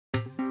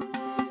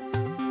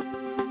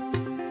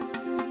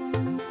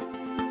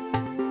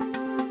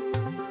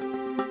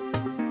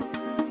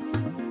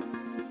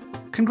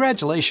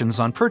Congratulations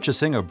on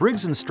purchasing a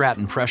Briggs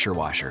Stratton pressure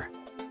washer.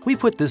 We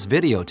put this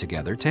video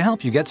together to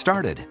help you get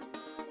started.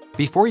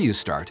 Before you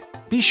start,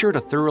 be sure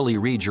to thoroughly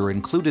read your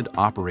included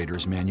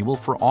operator's manual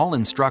for all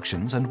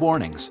instructions and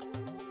warnings.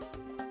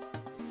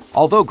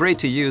 Although great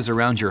to use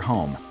around your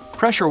home,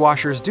 pressure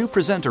washers do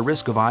present a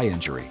risk of eye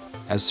injury,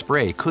 as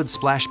spray could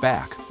splash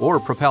back or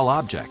propel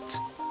objects.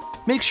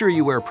 Make sure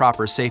you wear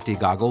proper safety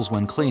goggles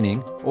when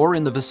cleaning or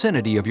in the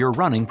vicinity of your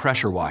running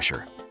pressure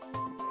washer.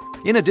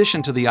 In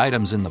addition to the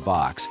items in the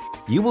box,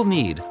 you will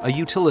need a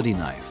utility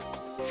knife,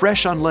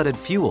 fresh unleaded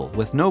fuel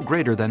with no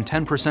greater than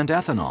 10%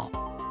 ethanol,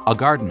 a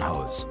garden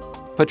hose,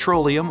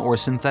 petroleum or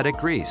synthetic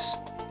grease,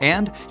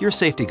 and your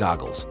safety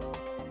goggles.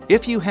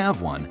 If you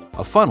have one,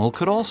 a funnel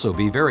could also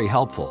be very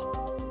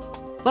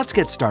helpful. Let's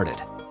get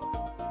started.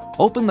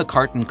 Open the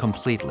carton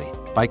completely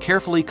by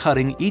carefully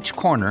cutting each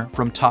corner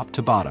from top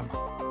to bottom.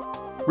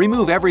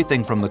 Remove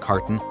everything from the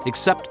carton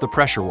except the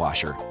pressure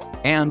washer,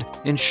 and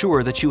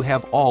ensure that you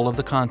have all of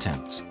the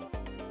contents.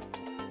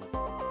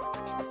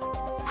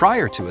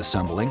 Prior to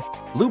assembling,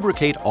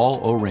 lubricate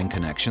all O-ring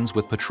connections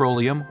with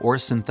petroleum or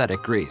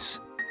synthetic grease.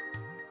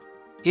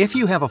 If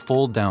you have a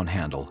fold-down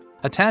handle,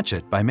 attach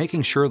it by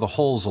making sure the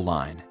holes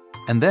align,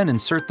 and then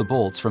insert the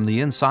bolts from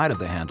the inside of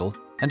the handle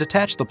and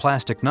attach the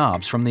plastic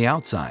knobs from the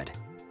outside.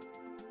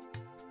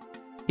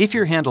 If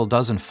your handle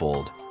doesn't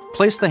fold,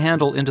 place the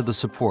handle into the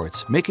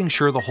supports, making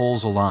sure the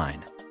holes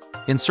align.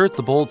 Insert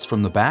the bolts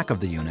from the back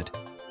of the unit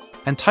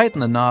and tighten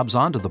the knobs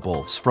onto the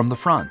bolts from the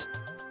front.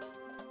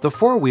 The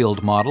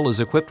four-wheeled model is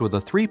equipped with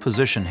a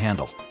 3-position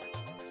handle.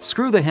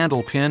 Screw the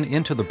handle pin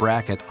into the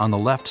bracket on the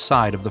left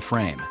side of the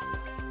frame.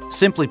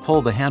 Simply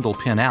pull the handle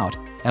pin out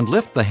and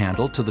lift the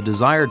handle to the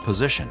desired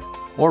position,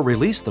 or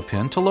release the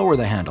pin to lower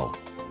the handle,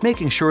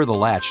 making sure the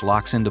latch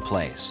locks into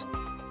place.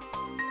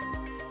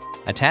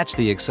 Attach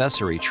the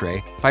accessory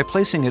tray by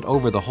placing it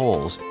over the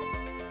holes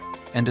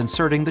and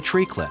inserting the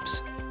tree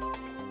clips.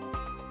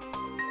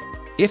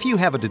 If you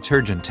have a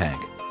detergent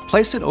tank,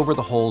 place it over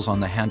the holes on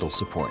the handle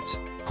supports,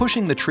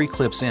 pushing the tree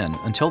clips in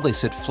until they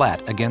sit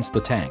flat against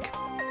the tank.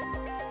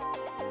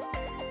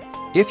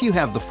 If you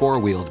have the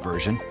four-wheeled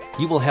version,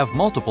 you will have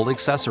multiple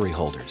accessory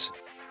holders.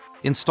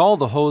 Install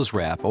the hose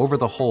wrap over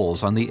the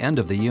holes on the end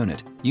of the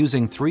unit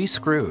using 3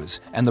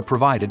 screws and the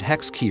provided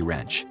hex key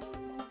wrench.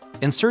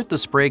 Insert the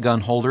spray gun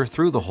holder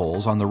through the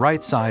holes on the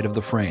right side of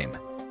the frame.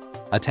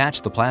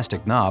 Attach the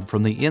plastic knob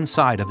from the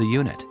inside of the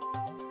unit.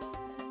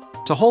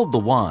 To hold the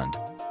wand,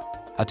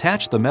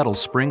 attach the metal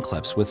spring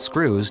clips with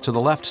screws to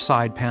the left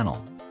side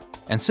panel,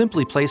 and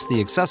simply place the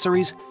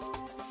accessories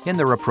in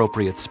their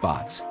appropriate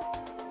spots.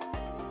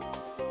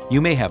 You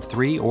may have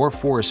 3 or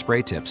 4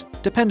 spray tips,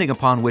 depending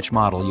upon which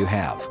model you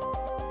have.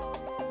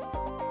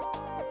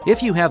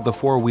 If you have the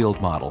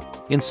four-wheeled model,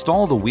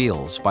 install the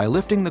wheels by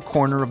lifting the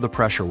corner of the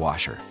pressure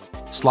washer,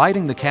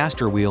 sliding the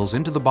caster wheels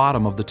into the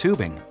bottom of the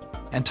tubing,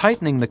 and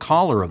tightening the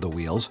collar of the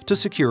wheels to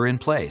secure in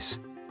place.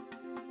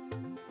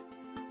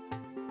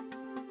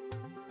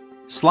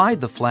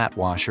 Slide the flat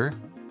washer,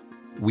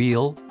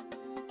 wheel,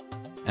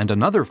 and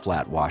another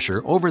flat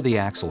washer over the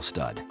axle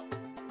stud.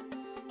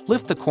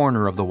 Lift the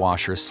corner of the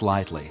washer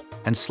slightly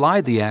and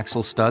slide the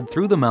axle stud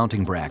through the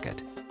mounting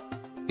bracket.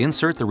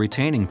 Insert the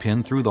retaining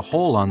pin through the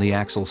hole on the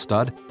axle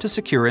stud to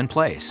secure in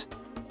place.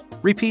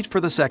 Repeat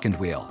for the second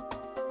wheel.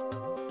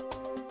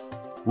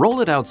 Roll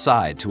it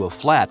outside to a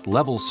flat,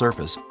 level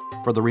surface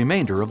for the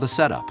remainder of the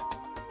setup.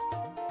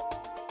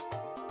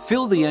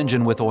 Fill the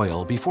engine with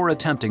oil before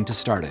attempting to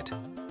start it.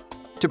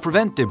 To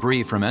prevent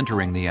debris from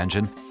entering the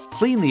engine,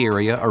 clean the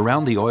area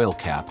around the oil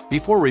cap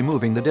before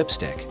removing the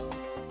dipstick.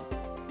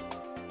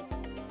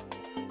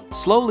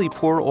 Slowly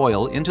pour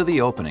oil into the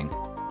opening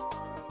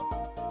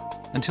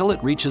until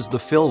it reaches the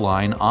fill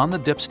line on the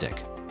dipstick,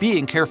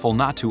 being careful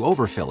not to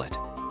overfill it.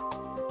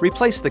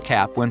 Replace the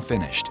cap when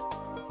finished.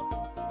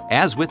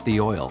 As with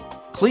the oil,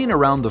 clean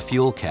around the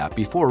fuel cap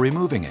before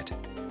removing it.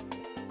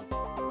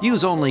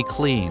 Use only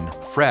clean,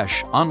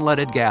 fresh,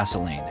 unleaded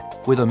gasoline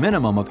with a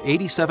minimum of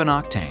 87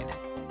 octane.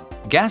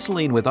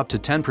 Gasoline with up to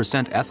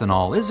 10%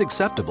 ethanol is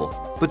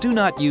acceptable, but do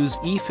not use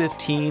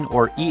E15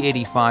 or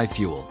E85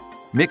 fuel.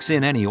 Mix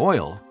in any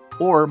oil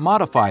or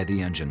modify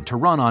the engine to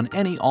run on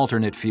any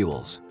alternate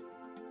fuels.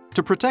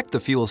 To protect the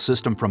fuel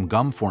system from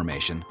gum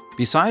formation,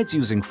 besides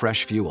using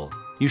fresh fuel,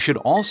 you should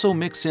also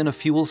mix in a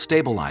fuel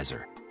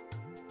stabilizer.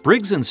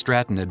 Briggs &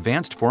 Stratton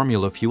Advanced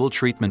Formula Fuel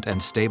Treatment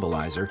and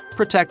Stabilizer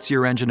protects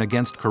your engine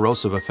against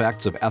corrosive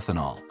effects of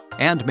ethanol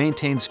and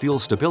maintains fuel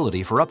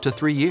stability for up to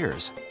 3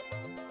 years.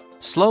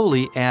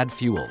 Slowly add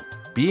fuel,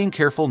 being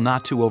careful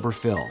not to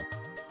overfill.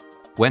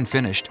 When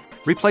finished,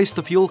 replace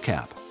the fuel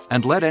cap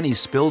and let any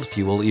spilled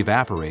fuel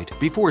evaporate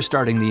before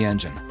starting the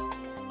engine.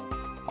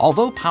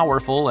 Although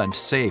powerful and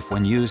safe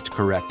when used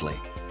correctly,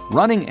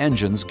 running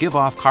engines give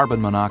off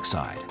carbon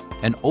monoxide,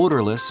 an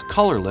odorless,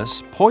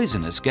 colorless,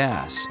 poisonous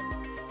gas.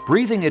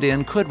 Breathing it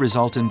in could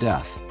result in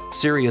death,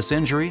 serious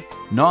injury,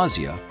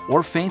 nausea,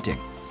 or fainting.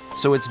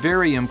 So it's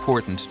very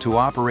important to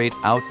operate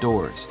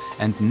outdoors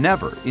and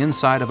never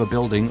inside of a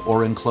building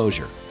or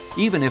enclosure,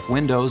 even if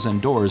windows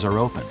and doors are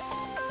open.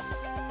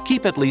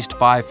 Keep at least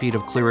 5 feet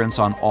of clearance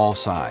on all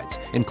sides,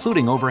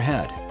 including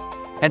overhead.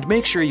 And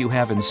make sure you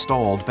have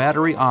installed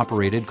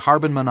battery-operated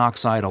carbon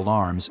monoxide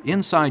alarms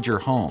inside your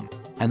home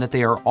and that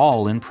they are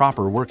all in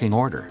proper working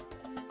order.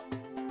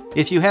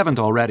 If you haven't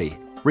already,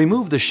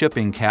 remove the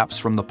shipping caps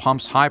from the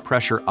pump's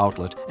high-pressure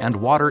outlet and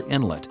water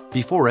inlet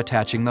before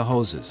attaching the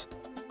hoses.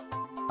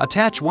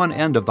 Attach one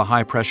end of the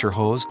high-pressure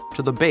hose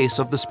to the base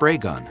of the spray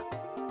gun.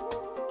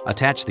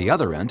 Attach the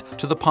other end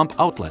to the pump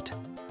outlet.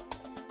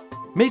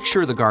 Make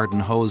sure the garden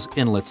hose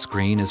inlet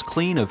screen is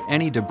clean of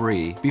any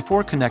debris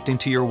before connecting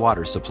to your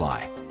water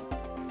supply.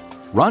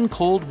 Run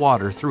cold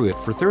water through it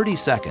for 30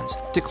 seconds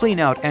to clean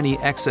out any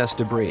excess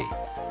debris,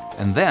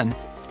 and then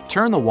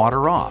turn the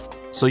water off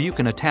so you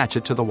can attach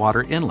it to the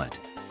water inlet.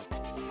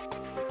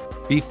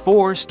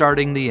 Before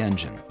starting the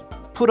engine,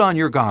 put on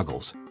your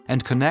goggles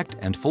and connect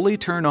and fully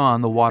turn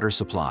on the water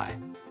supply.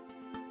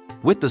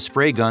 With the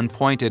spray gun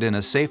pointed in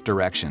a safe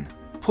direction,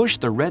 push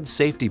the red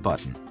safety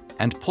button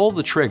and pull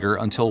the trigger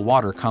until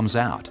water comes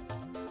out.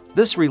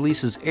 This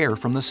releases air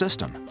from the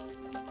system.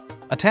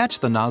 Attach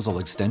the nozzle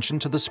extension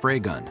to the spray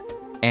gun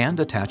and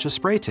attach a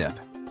spray tip.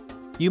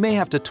 You may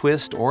have to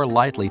twist or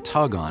lightly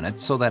tug on it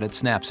so that it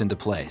snaps into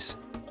place.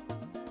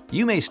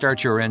 You may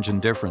start your engine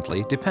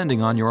differently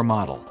depending on your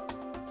model.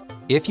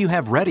 If you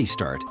have Ready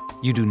Start,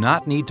 you do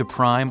not need to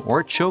prime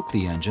or choke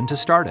the engine to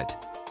start it.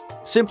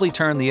 Simply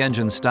turn the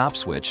engine stop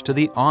switch to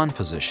the on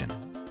position.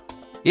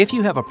 If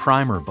you have a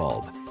primer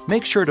bulb,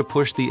 make sure to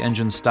push the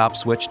engine stop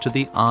switch to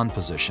the on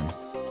position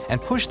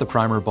and push the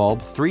primer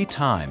bulb 3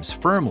 times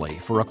firmly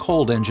for a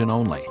cold engine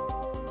only.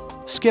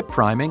 Skip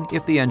priming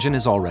if the engine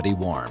is already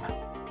warm.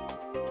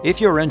 If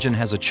your engine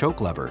has a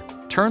choke lever,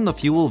 turn the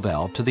fuel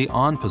valve to the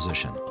on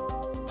position.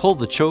 Pull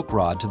the choke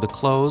rod to the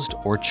closed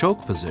or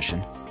choke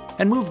position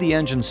and move the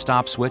engine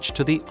stop switch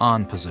to the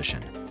on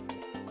position.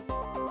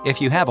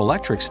 If you have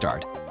electric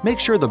start, make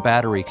sure the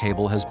battery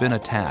cable has been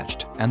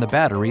attached and the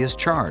battery is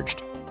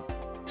charged.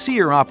 See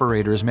your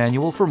operator's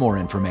manual for more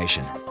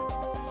information.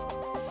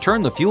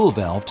 Turn the fuel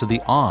valve to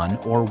the on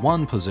or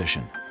 1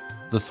 position,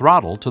 the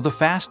throttle to the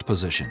fast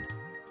position,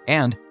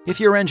 and if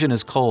your engine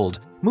is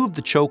cold, move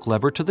the choke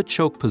lever to the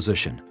choke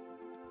position.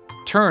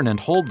 Turn and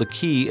hold the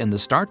key in the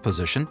start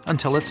position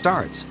until it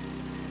starts.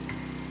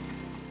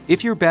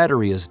 If your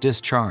battery is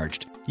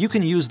discharged, you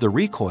can use the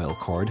recoil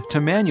cord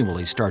to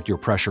manually start your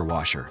pressure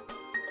washer.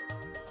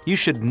 You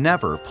should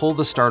never pull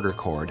the starter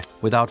cord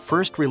without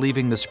first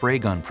relieving the spray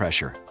gun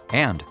pressure,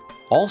 and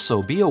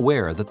also be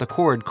aware that the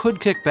cord could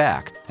kick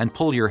back and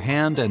pull your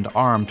hand and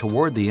arm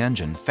toward the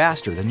engine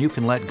faster than you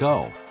can let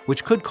go,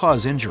 which could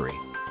cause injury.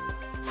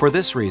 For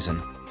this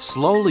reason,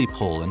 slowly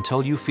pull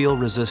until you feel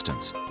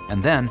resistance,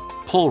 and then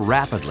pull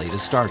rapidly to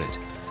start it.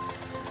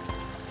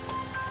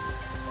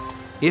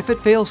 If it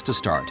fails to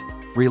start,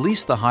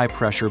 release the high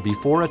pressure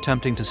before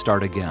attempting to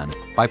start again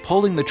by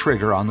pulling the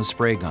trigger on the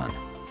spray gun.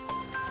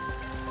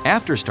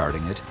 After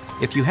starting it,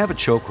 if you have a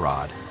choke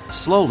rod,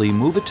 slowly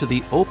move it to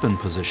the open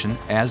position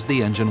as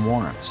the engine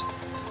warms.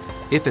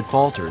 If it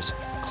falters,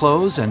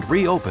 close and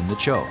reopen the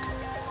choke.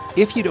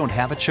 If you don't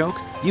have a choke,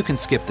 you can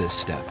skip this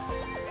step.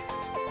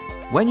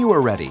 When you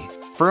are ready,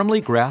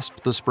 firmly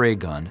grasp the spray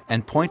gun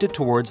and point it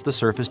towards the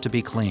surface to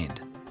be cleaned.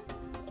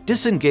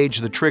 Disengage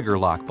the trigger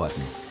lock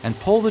button and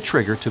pull the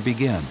trigger to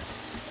begin.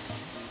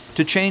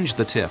 To change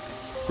the tip,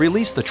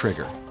 release the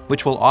trigger,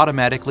 which will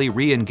automatically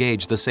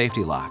re-engage the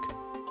safety lock,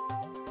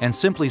 and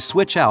simply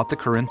switch out the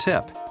current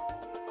tip.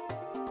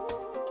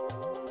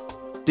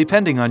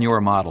 Depending on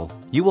your model,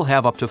 you will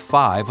have up to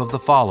 5 of the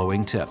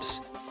following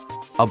tips.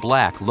 A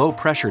black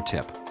low-pressure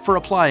tip for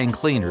applying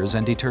cleaners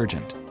and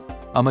detergent.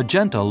 A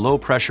magenta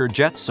low-pressure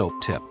jet soap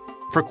tip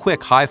for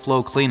quick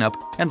high-flow cleanup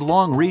and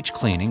long-reach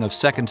cleaning of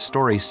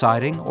second-story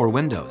siding or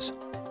windows.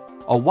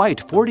 A white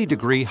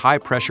 40-degree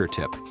high-pressure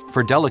tip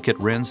for delicate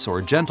rinse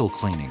or gentle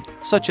cleaning,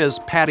 such as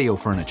patio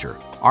furniture,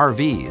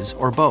 RVs,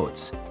 or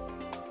boats.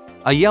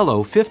 A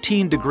yellow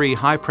 15-degree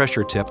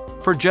high-pressure tip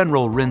for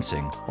general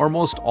rinsing or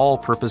most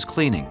all-purpose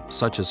cleaning,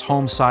 such as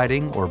home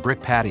siding or brick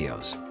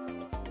patios.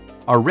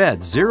 A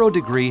red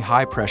 0-degree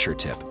high-pressure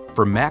tip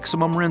for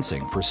maximum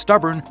rinsing for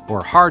stubborn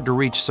or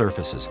hard-to-reach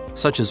surfaces,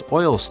 such as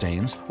oil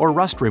stains or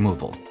rust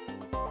removal.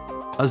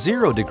 A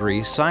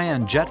 0-degree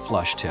cyan jet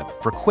flush tip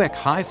for quick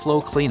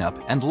high-flow cleanup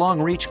and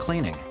long-reach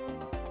cleaning.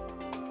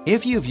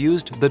 If you've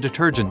used the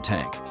detergent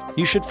tank,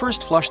 you should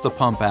first flush the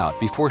pump out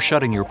before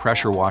shutting your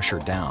pressure washer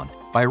down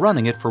by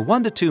running it for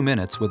 1 to 2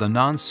 minutes with a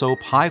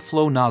non-soap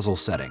high-flow nozzle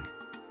setting.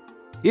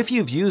 If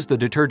you've used the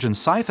detergent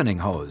siphoning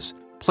hose,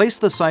 place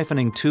the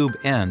siphoning tube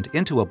end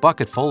into a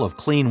bucket full of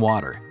clean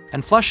water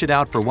and flush it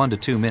out for 1 to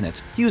 2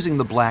 minutes using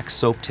the black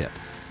soap tip.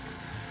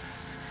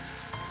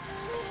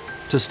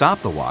 To stop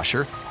the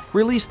washer,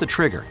 release the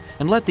trigger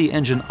and let the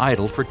engine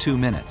idle for 2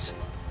 minutes.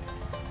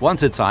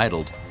 Once it's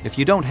idled, if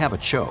you don't have a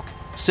choke,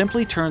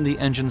 simply turn the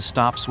engine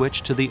stop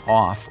switch to the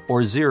off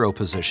or 0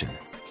 position.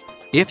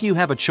 If you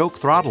have a choke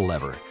throttle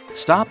lever,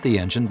 stop the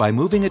engine by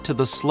moving it to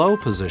the slow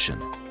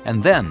position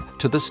and then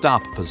to the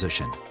stop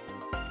position.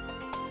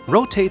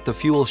 Rotate the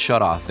fuel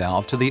shutoff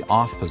valve to the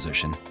off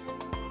position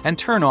and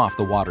turn off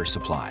the water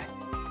supply.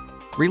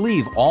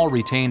 Relieve all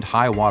retained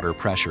high water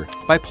pressure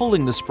by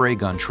pulling the spray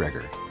gun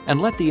trigger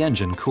and let the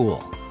engine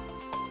cool.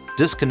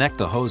 Disconnect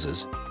the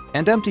hoses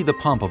and empty the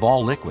pump of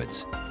all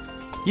liquids.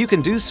 You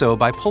can do so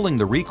by pulling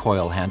the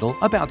recoil handle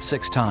about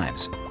 6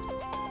 times.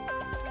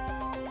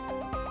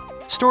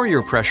 Store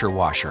your pressure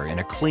washer in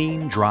a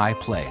clean, dry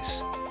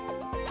place.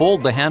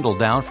 Fold the handle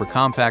down for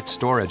compact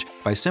storage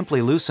by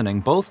simply loosening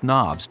both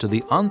knobs to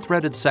the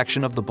unthreaded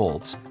section of the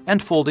bolts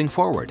and folding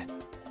forward.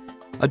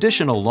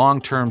 Additional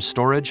long-term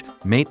storage,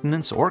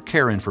 maintenance, or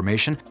care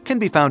information can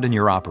be found in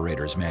your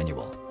operator's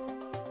manual.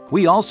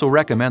 We also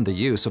recommend the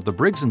use of the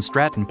Briggs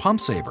Stratton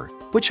Pump Saver,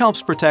 which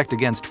helps protect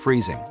against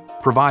freezing,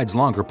 provides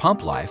longer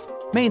pump life,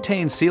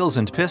 maintains seals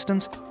and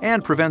pistons,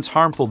 and prevents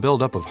harmful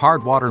buildup of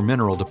hard water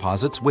mineral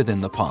deposits within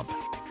the pump.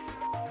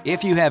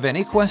 If you have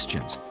any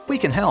questions, we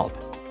can help.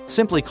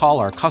 Simply call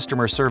our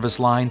customer service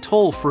line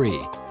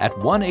toll-free at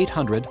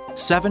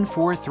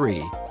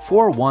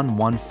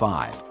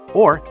 1-800-743-4115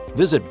 or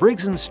visit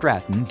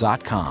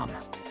briggsandstratton.com.